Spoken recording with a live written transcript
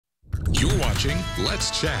watching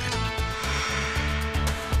Let's Chat.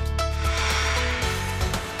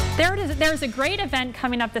 There's a great event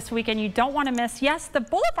coming up this weekend you don't want to miss. Yes, the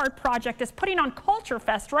Blvd Project is putting on Culture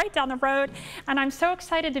Fest right down the road, and I'm so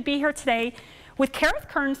excited to be here today with Kareth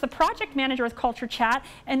Kearns, the project manager with Culture Chat,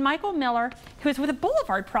 and Michael Miller, who is with the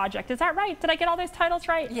Blvd Project. Is that right? Did I get all those titles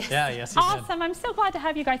right? Yes. Yeah, yes, you awesome. did. I'm so glad to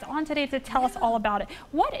have you guys on today to tell us all about it.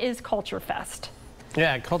 What is Culture Fest?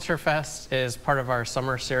 Yeah, Culture Fest is part of our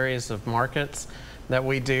summer series of markets that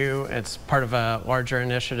we do. It's part of a larger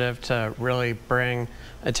initiative to really bring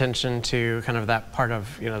attention to kind of that part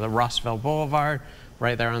of, the Rossville Boulevard,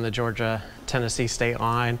 right there on the Georgia-Tennessee state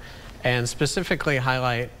line, and specifically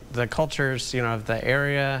highlight the cultures, of the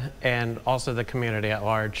area and also the community at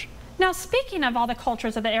large. Now, speaking of all the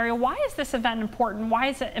cultures of the area, why is this event important? Why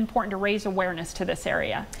is it important to raise awareness to this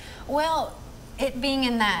area? Well, it being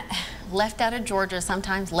in that left out of Georgia,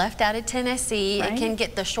 sometimes left out of Tennessee, right. It can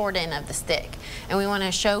get the short end of the stick. And we want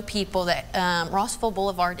to show people that Rossville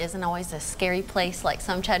Boulevard isn't always a scary place like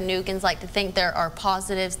some Chattanoogans like to think. There are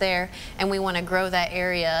positives there, and we want to grow that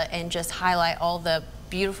area and just highlight all the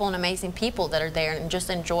beautiful and amazing people that are there and just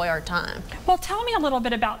enjoy our time. Well, tell me a little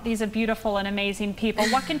bit about these beautiful and amazing people.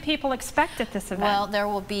 What can people expect at this event? Well, there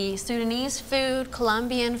will be Sudanese food,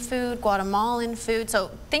 Colombian food, Guatemalan food.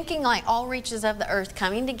 So thinking like all reaches of the earth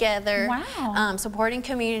coming together, wow. Supporting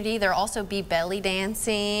community. There'll also be belly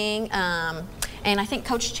dancing. And I think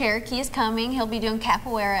Coach Cherokee is coming. He'll be doing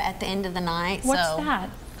capoeira at the end of the night. What's that?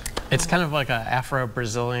 It's kind of like an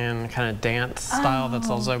Afro-Brazilian kind of dance style that's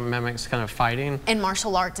also mimics kind of fighting. And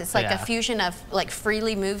martial arts, it's like a fusion of like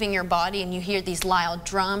freely moving your body, and you hear these loud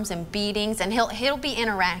drums and beatings, and he'll be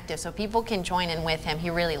interactive so people can join in with him. He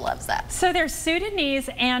really loves that. So there's Sudanese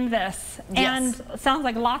and this, yes. And sounds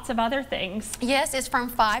like lots of other things. Yes, it's from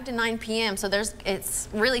 5 to 9 p.m. So it's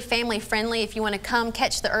really family friendly. If you want to come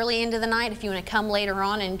catch the early end of the night, if you want to come later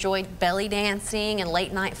on and enjoy belly dancing and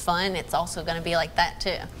late night fun, it's also going to be like that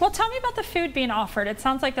too. Well, tell me about the food being offered. It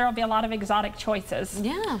sounds like there will be a lot of exotic choices.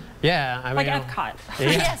 Yeah. Yeah, I mean, like Epcot.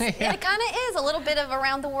 Yeah. Yes, it kind of is a little bit of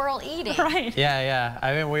around the world eating. Right. Yeah.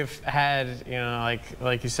 I mean, we've had,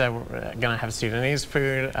 like you said, we're gonna have Sudanese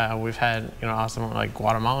food. We've had, awesome like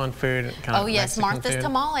Guatemalan food. Oh yes, Mexican Martha's food.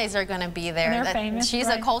 Tamales are gonna be there. And they're famous. She's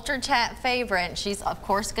right? a Culture Chat favorite. And she's of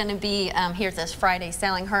course gonna be here this Friday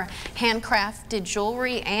selling her handcrafted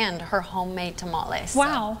jewelry and her homemade tamales.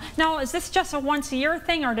 Wow. So. Now, is this just a once-a-year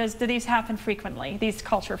thing, or do these happen frequently, these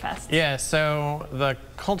Culture Fests? Yeah, so the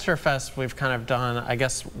Culture Fest we've kind of done, I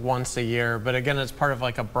guess, once a year, but again, it's part of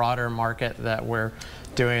like a broader market that we're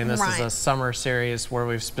doing. This is a summer series where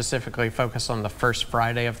we've specifically focused on the first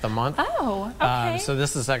Friday of the month. Oh, okay. So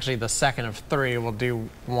this is actually the second of 3. We'll do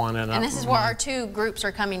one in a And this is where our 2 groups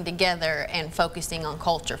are coming together and focusing on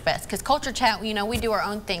Culture Fest. Because Culture Chat, we do our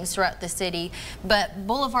own things throughout the city, but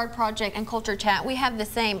Blvd Project and Culture Chat, we have the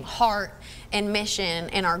same heart and mission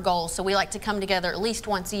and our goals. So we like to come together at least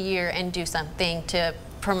once a year and do something to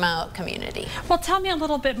promote community. Well, tell me a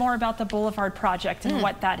little bit more about the Blvd Project and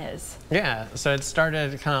what that is. Yeah, so it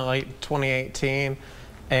started kind of late 2018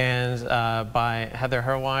 and by Heather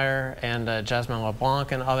Herwire and Jasmine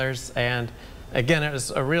LeBlanc and others. And again, it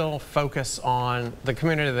was a real focus on the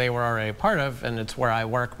community they were already a part of, and it's where I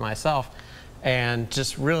work myself. And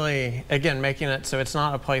just really, again, making it so it's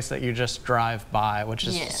not a place that you just drive by, which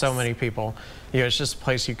is so many people. It's just a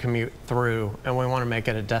place you commute through, and we want to make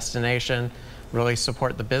it a destination, really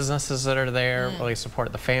support the businesses that are there, really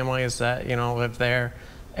support the families that, live there,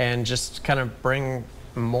 and just kind of bring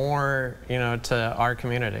more, to our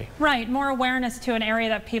community. Right, more awareness to an area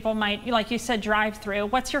that people might, like you said, drive through.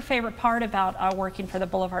 What's your favorite part about working for the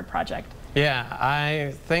Blvd Project? Yeah,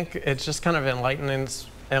 I think it's just kind of enlightens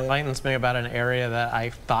me about an area that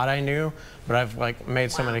I thought I knew, but I've made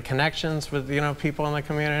so many connections with people in the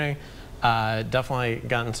community. Definitely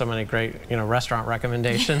gotten so many great restaurant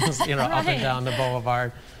recommendations right. up and down the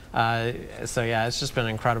boulevard. So yeah, it's just been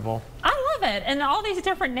incredible. I love it, and all these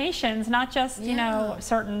different nations, not just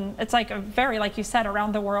certain. It's like a very, like you said,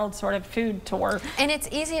 around the world sort of food tour. And it's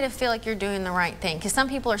easy to feel like you're doing the right thing because some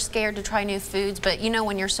people are scared to try new foods, but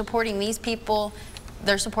when you're supporting these people,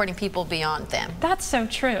 they're supporting people beyond them. That's so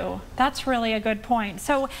true. That's really a good point.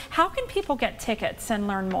 So how can people get tickets and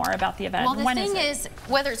learn more about the event? Well, the thing is,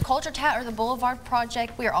 whether it's Culture Chat or the Blvd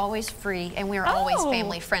Project, we are always free and we are always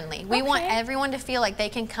family friendly. We want everyone to feel like they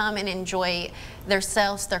can come and enjoy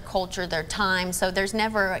themselves, their culture, their time. So there's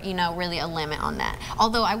never, really a limit on that.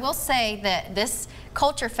 Although I will say that this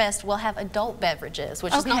Culture Fest will have adult beverages,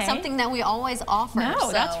 which is not something that we always offer. No,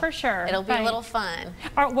 so that's for sure. It'll be a little fun.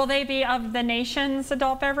 Will they be of the nation's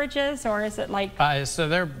adult beverages, or is it like? So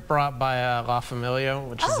they're brought by La Familia,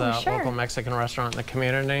 which is a local Mexican restaurant in the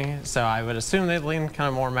community. So I would assume they'd lean kind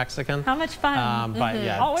of more Mexican. How much fun! But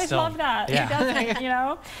yeah, always love that. Yeah. Who doesn't, you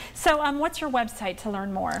know? So what's your website to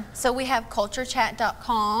learn more? So we have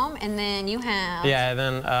culturechat.com, and then you have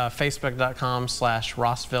then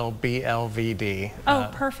facebook.com/Rossville BLVD.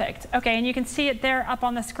 Oh, perfect. Okay, and you can see it there up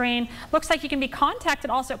on the screen. Looks like you can be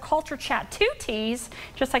contacted also at Culture Chat 2 T's,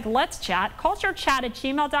 just like Let's Chat.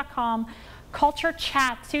 culturechat@gmail.com,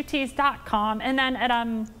 culturechat2ts.com, and then at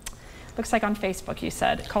looks like on Facebook you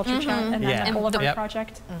said Culture Chat, and then the Blvd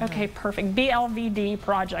Project. Okay, perfect. BLVD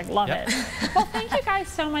Project. Love it. Well, thank you guys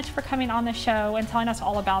so much for coming on the show and telling us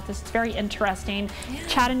all about this. It's very interesting.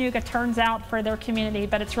 Chattanooga turns out for their community,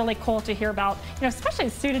 but it's really cool to hear about, you know, especially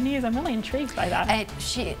Sudanese. I'm really intrigued by that.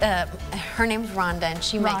 Her name's Rhonda, and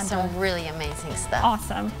she makes some really amazing stuff.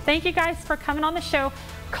 Awesome. Thank you guys for coming on the show.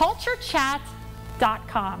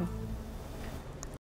 culturechat.com.